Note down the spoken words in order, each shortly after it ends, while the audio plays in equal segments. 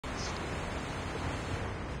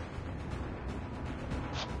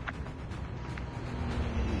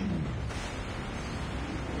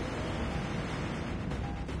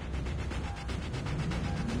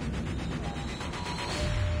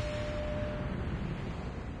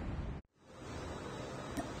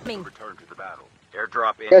coming. Return to the battle.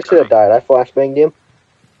 Airdrop in. I should have died. I flashbanged him.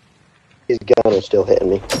 His gun was still hitting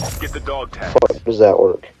me. Get the dog tags. How does that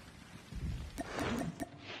work?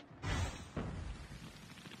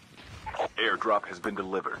 Airdrop has been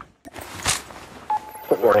delivered.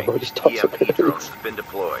 Warning, EMP drones have been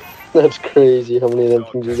deployed. That's crazy how many of them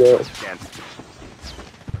things you got.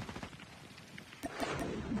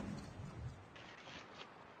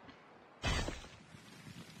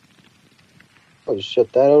 Oh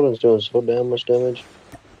shit, that Odin's doing so damn much damage.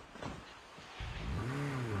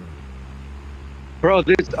 Bro,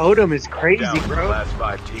 this Odin is crazy, Down bro. the last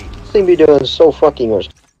 5 teams. This thing be doing so fucking much.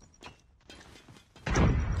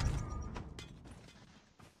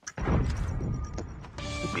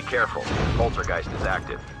 Be careful. Poltergeist is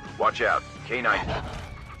active. Watch out. K9.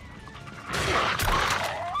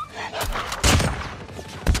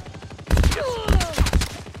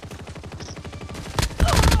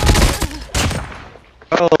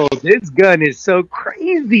 Oh, this gun is so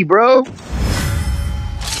crazy, bro.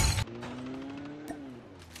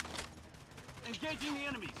 Engaging the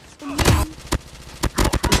enemy.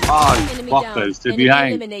 Oh, Enemy fuck down. those two Enemy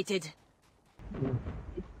behind. eliminated.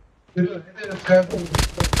 Engaging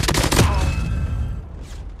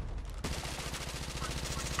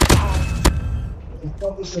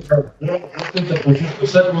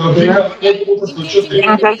the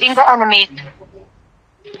enemy.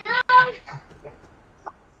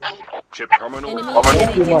 Chip terminal.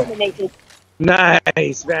 Enemy eliminated.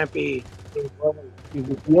 Nice, Vampy. Is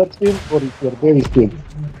it your team or is your baby's team?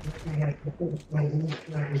 Hey,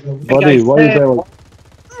 Buddy, guys, why is that?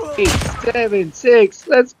 8, 7, 6.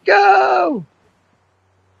 Let's go.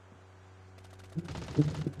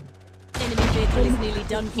 Enemy vehicle is nearly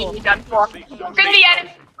done for. Bring the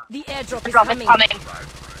enemy. The airdrop is Drop is coming. coming.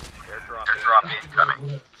 Airdrop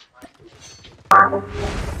incoming.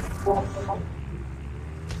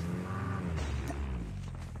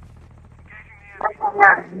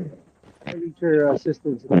 I need your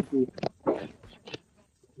assistance. Vampy.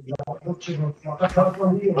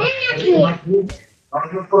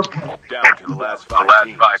 Down to the last 5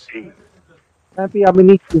 teams. Vampy, I'm gonna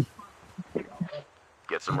need you.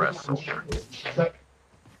 Get some rest, soldier.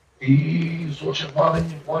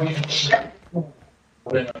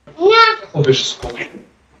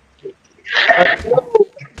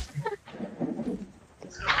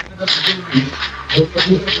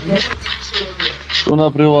 Što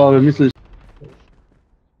napravila ove, misliš?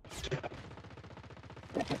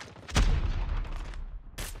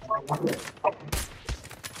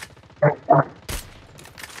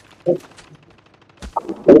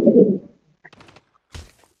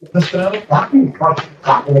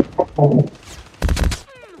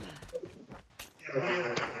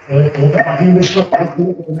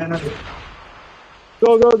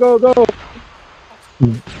 Go, go, go, go.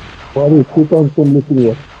 Buddy, keep on from looking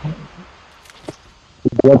here.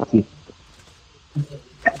 Grazie.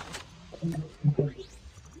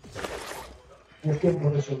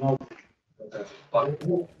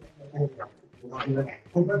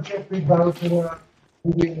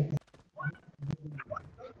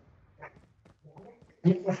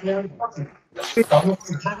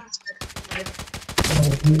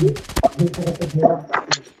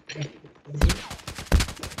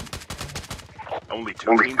 Only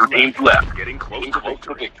two teams left. Getting close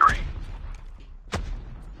to victory.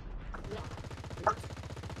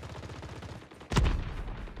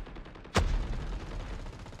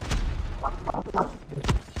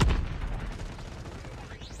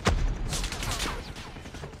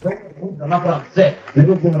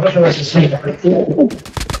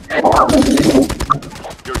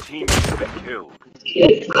 Your team has been killed.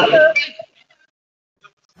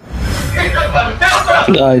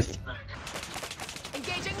 Nice.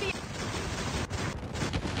 Engaging the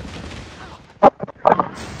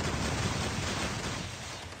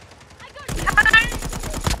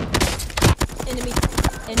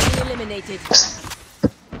enemy eliminated.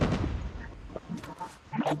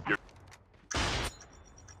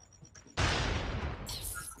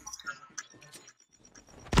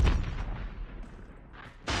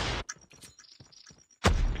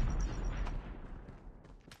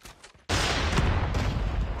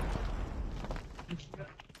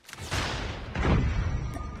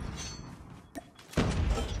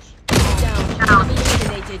 Down. Enemy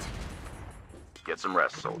eliminated. Get some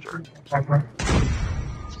rest, soldier.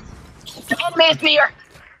 Don't miss me.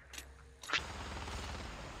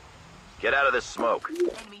 Get out of this smoke.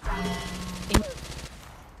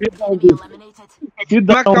 Sit down, dude. Sit Me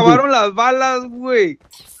down, acabaron dude. las balas, güey.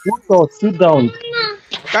 Puto, sit down.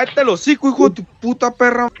 Cállate el hocico, hijo de tu puta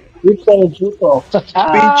perra. Sit down, puto.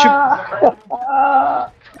 Pinche.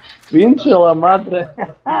 Pinche la madre.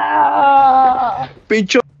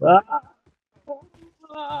 Pincho.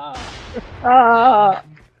 Ah,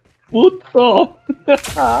 puto.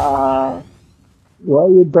 Why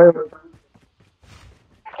you die?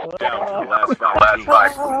 Down to the last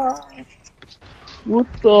five teams.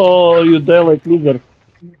 Puto, you die like loser.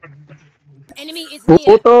 Enemy is near.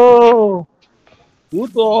 Puto.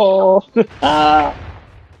 Puto.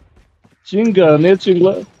 Chinga, ne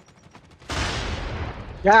chinga.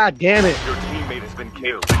 God damn it. Your teammate has been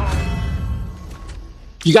killed.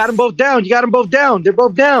 You got them both down. You got them both down. They're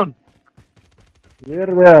both down.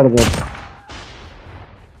 Mierda.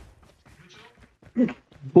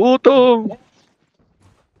 Puto.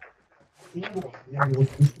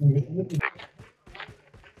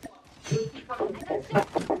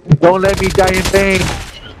 Don't let me die in vain.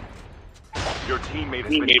 Your teammate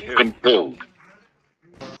has been killed.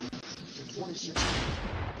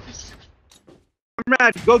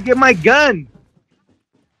 Comrade, go get my gun.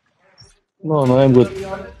 No, no, I'm good.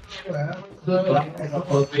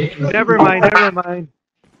 Never mind. Never mind.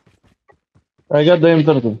 I got the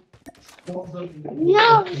M30.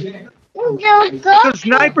 There's a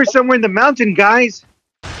sniper somewhere in the mountain, guys.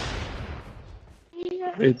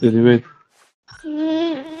 Wait, wait.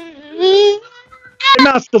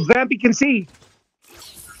 Now, so Vampy can see.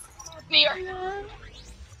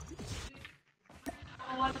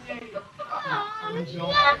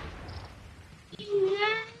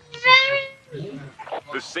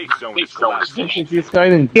 The safe zone is collapsing. He's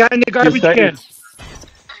hiding. Behind the garbage He's hiding. can.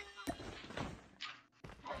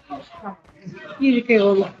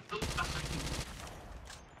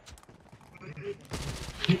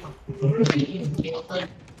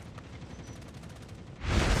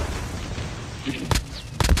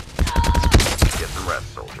 Get some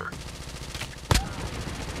rest, soldier.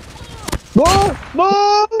 No!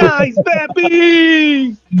 No! Nice,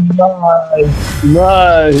 Vampy! Nice.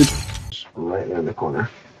 Nice. Right in the corner.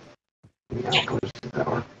 Now goes the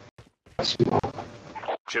power.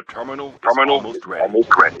 Chip terminal is almost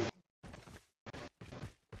ready.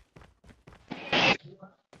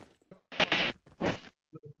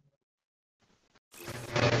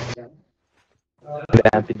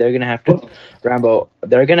 They're gonna have to, Rambo.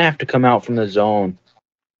 They're gonna have to come out from the zone.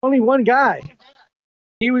 Only one guy.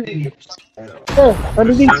 He was The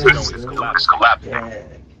underneath. safe zone is collapsing.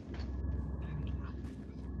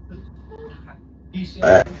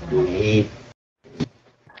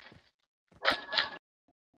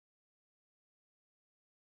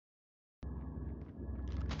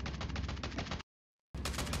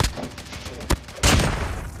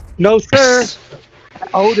 No, sir.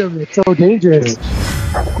 Odom, it's so dangerous.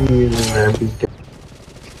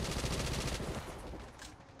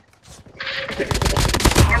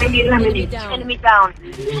 Enemy down. Enemy down.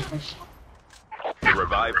 The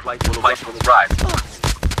revived flight will arrive.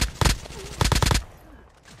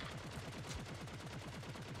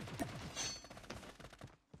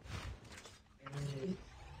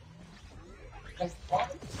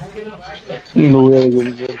 No way,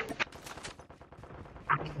 I'm good.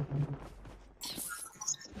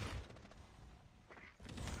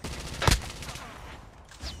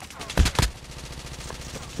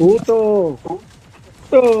 Puto.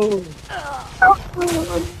 Puto.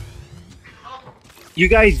 You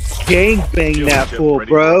guys gangbang that Chip fool, ready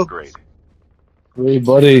for bro. upgrade. Hey,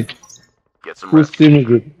 buddy. Get some Whose rest. team is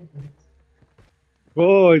it?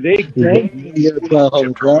 Boy, they gangbang your Chip bro.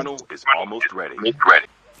 terminal is almost ready.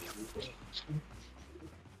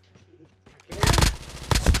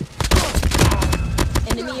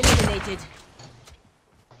 Enemy eliminated.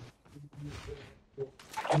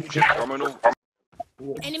 Chip terminal.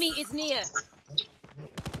 Enemy is near.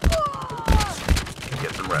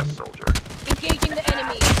 Get some rest, soldier. Engaging the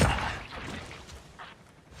enemy.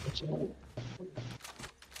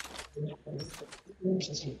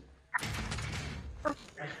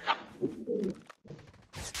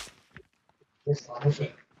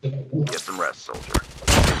 Get some rest, soldier.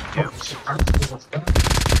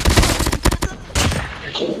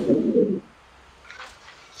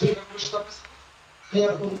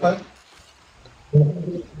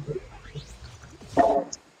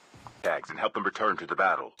 Tags and help them return to the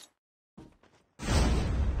battle.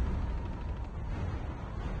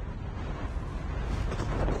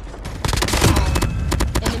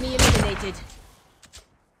 Enemy eliminated.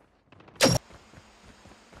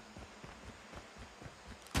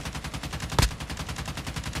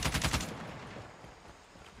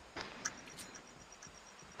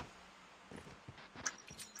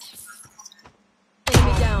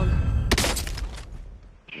 Enemy down.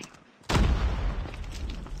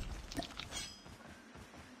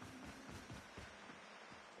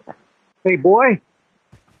 Hey, boy.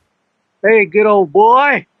 Hey, good old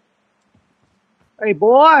boy. Hey,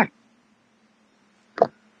 boy.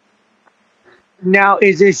 Now,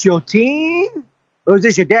 is this your team? Or is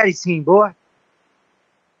this your daddy's team, boy?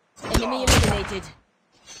 Enemy eliminated.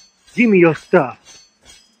 Give me your stuff.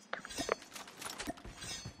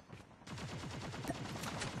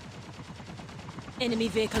 Enemy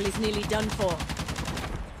vehicle is nearly done for.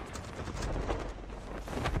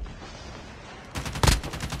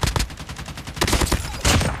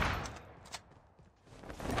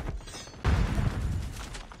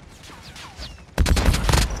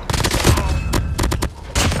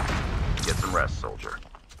 Get some rest, soldier.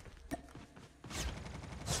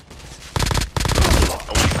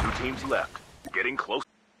 Only 2 teams left. Getting close.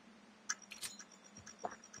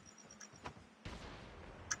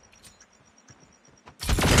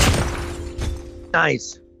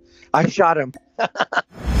 Nice. I shot him.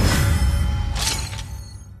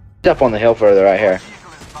 He's up on the hill further right here.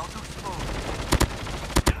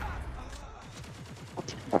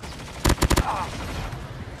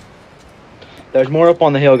 There's more up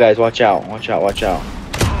on the hill, guys. Watch out. Watch out. Watch out.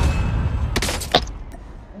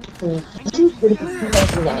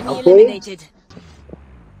 Enemy eliminated.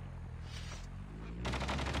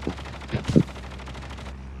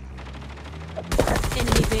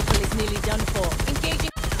 Enemy vehicle is nearly done for. Engaging.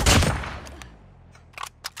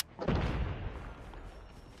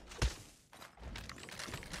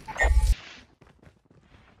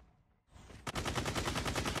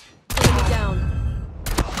 Enemy down.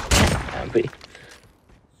 Happy.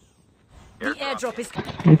 The airdrop is.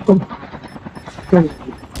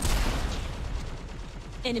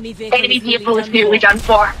 Enemy vehicle is nearly done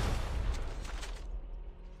for.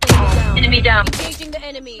 Enemy down. Enemy down. Engaging the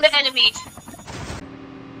enemies. The enemies.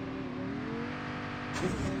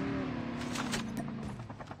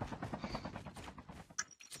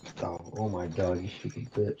 Oh my god, you cheeky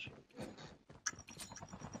bitch.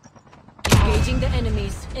 Engaging the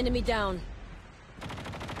enemies. Enemy down.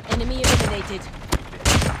 Enemy eliminated.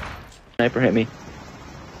 Sniper hit me.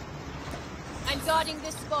 I'm guarding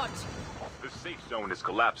this spot. The safe zone is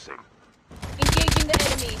collapsing. Engaging the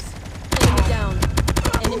enemies. Enemy down.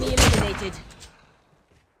 Enemy eliminated.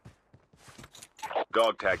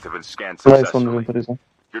 Dog tags have been scanned Nice one, successfully. Teresa.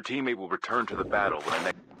 Your teammate will return to the battle when the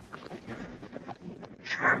next.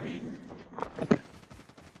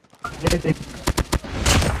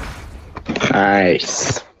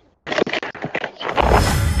 Nice.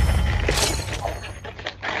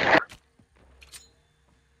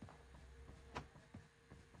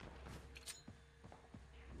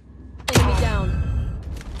 Enemy down.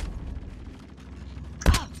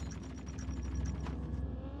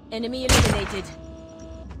 Enemy eliminated.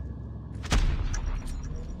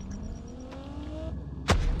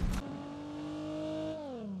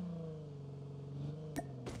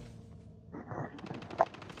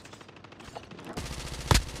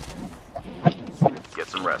 Get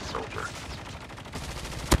some rest, soldier.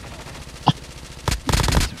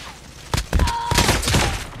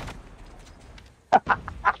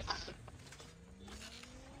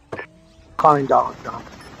 Calling dog.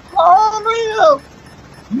 Oh, man!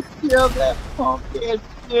 You kill that punk ass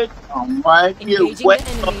shit. I might get Engaging wet. the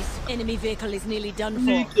enemies. Enemy vehicle is nearly done for.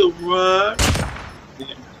 Need to run.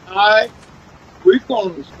 And we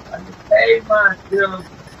gonna pay my girl.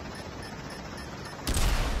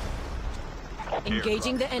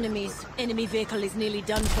 Engaging the enemies. Enemy vehicle is nearly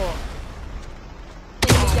done for.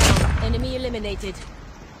 Enemy down. Enemy eliminated.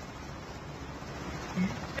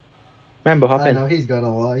 Rambo, hop I in. know he's got a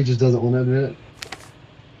lot, he just doesn't want to admit it.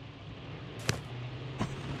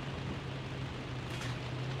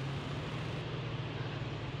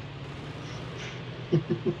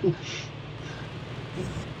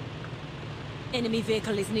 Enemy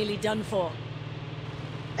vehicle is nearly done for.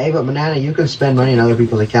 Hey, but Banana, you can spend money on other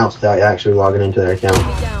people's accounts without actually logging into their account.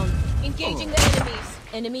 Enemy down. Engaging the enemies.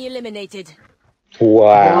 Enemy eliminated. Go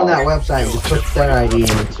on that Wow. website and just put their ID in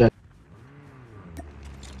instead.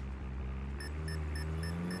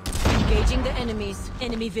 Engaging the enemies.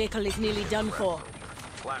 Enemy vehicle is nearly done for.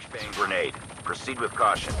 Flashbang grenade. Proceed with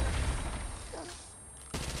caution.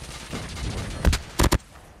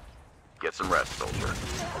 Get some rest, soldier.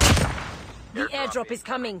 The airdrop is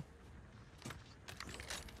coming.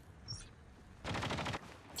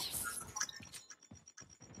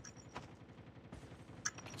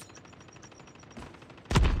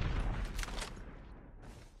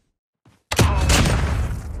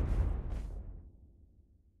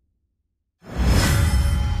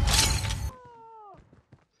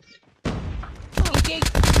 Engage.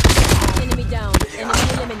 Enemy down. Enemy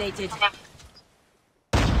eliminated.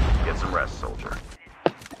 Get some rest, soldier.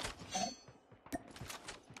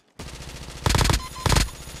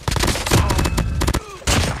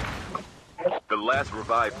 last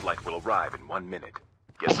revived flight will arrive in 1 minute.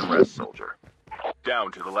 Get some rest, soldier.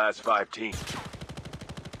 Down to the last 5 teams.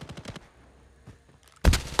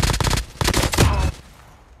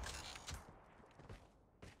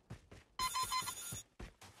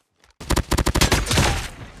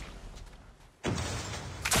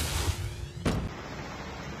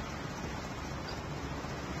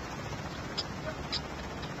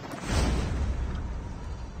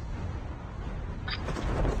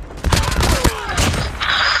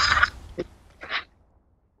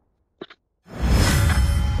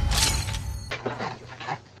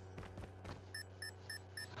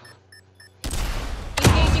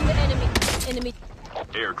 Engaging the enemy. Enemy.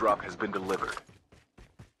 Airdrop has been delivered.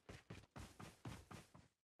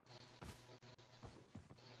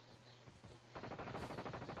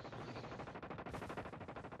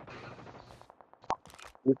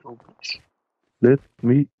 Let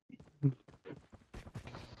me.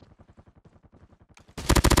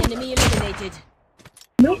 Enemy eliminated.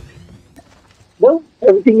 No,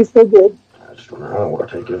 everything is still good. I just don't know. I don't want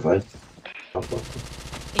to take it if I.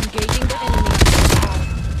 Engaging the enemy.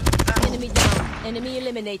 Enemy down. Enemy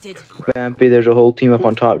eliminated. Vampy, there's a whole team up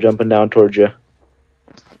on top jumping down towards you.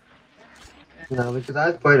 No, because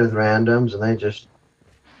I've played with randoms and they just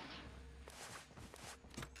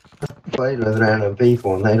played with random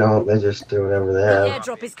people and they just do whatever they The have.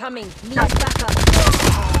 airdrop is coming. Need backup.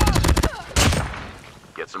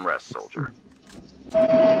 Get some rest, soldier.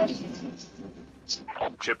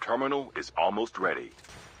 Chip terminal is almost ready.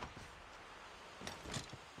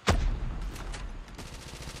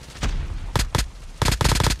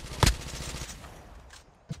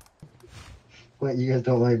 What, you guys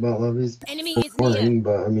don't like bot lobbies? Enemy is Boring, near.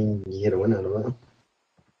 but I mean, you get a win out of it.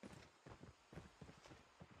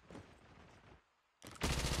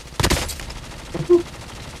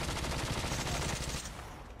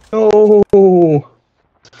 Oh!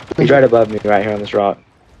 He's right above me, right here on this rock.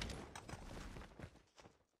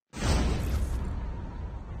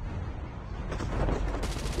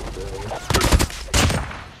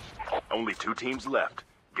 Only 2 teams left.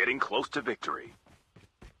 Getting close to victory.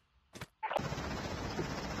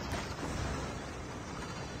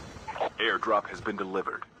 Airdrop has been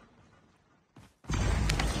delivered.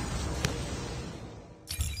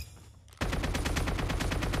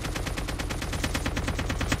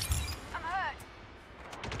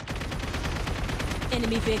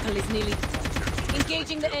 Enemy vehicle is nearly.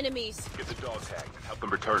 Engaging the enemies. Get the dog tag and help them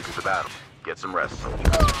return to the battle. Get some rest, soldier.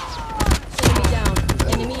 Enemy down.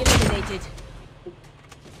 Enemy eliminated.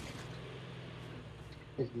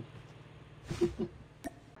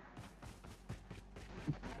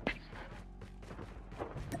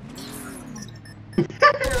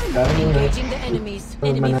 Engaging the enemies.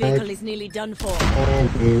 Enemy vehicle is nearly done for.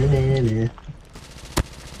 Enemy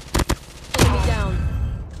down.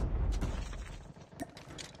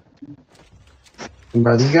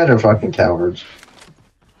 Bro, these guys are fucking cowards.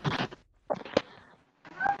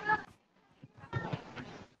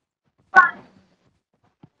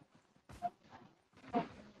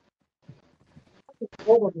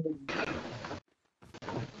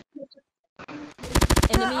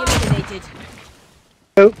 Enemy eliminated.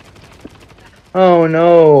 Oh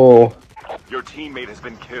no! Your teammate has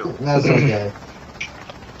been killed. That's okay.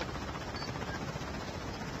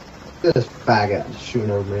 This faggot just shooting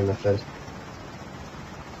over me in the face.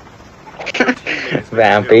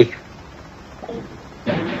 Vampy.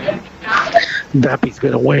 Vampy's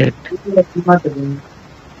gonna win.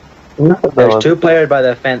 There's 2 players by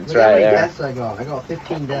the fence Look how right many there. deaths I got. I got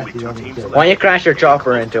 15 deaths. Only 2 11 teams kills. left. Why don't you crash your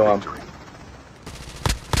chopper into him? Victory.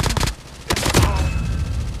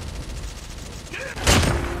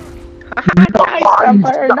 Nice,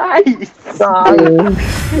 Vampire, nice!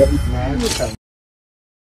 Nah,